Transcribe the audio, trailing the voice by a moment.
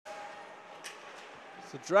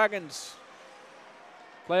The Dragons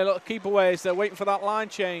play a lot of keep-aways. They're waiting for that line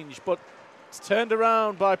change, but it's turned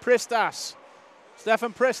around by Pristas.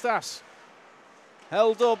 Stefan Pristas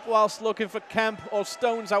held up whilst looking for Kemp or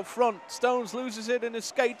Stones out front. Stones loses it in his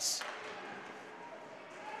skates.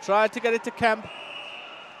 Tried to get it to Kemp.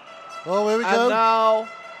 Oh, here we go. And now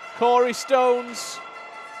Corey Stones.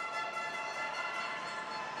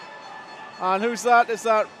 And who's that? Is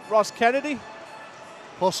that Ross Kennedy?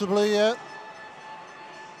 Possibly, yeah.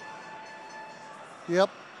 Yep.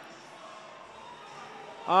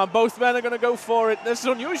 Both men are going to go for it. This is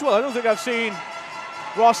unusual. I don't think I've seen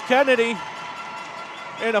Ross Kennedy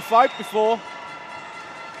in a fight before.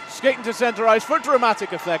 Skating to centre ice for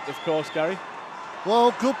dramatic effect, of course, Gary.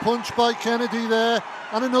 Well, good punch by Kennedy there.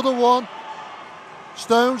 And another one.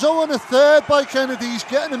 Stones. Oh, and a third by Kennedy. He's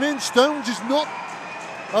getting him in. Stones is not.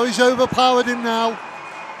 Oh, he's overpowered him now.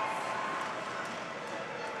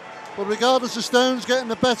 But regardless of Stones getting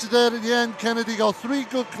the better there at the end, Kennedy got 3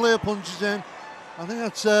 good clear punches in. I think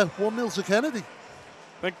that's 1-0 to Kennedy.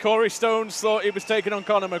 Then Corey Stones thought he was taking on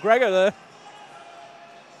Conor McGregor there.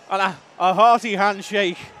 And a hearty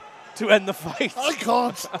handshake to end the fight. I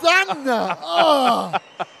can't stand that.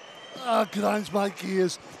 Oh, grinds my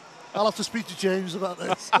gears. I'll have to speak to James about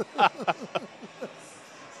this.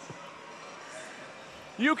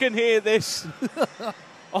 You can hear this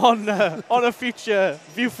on a future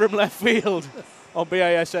View from Left Field on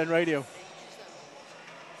BASN Radio.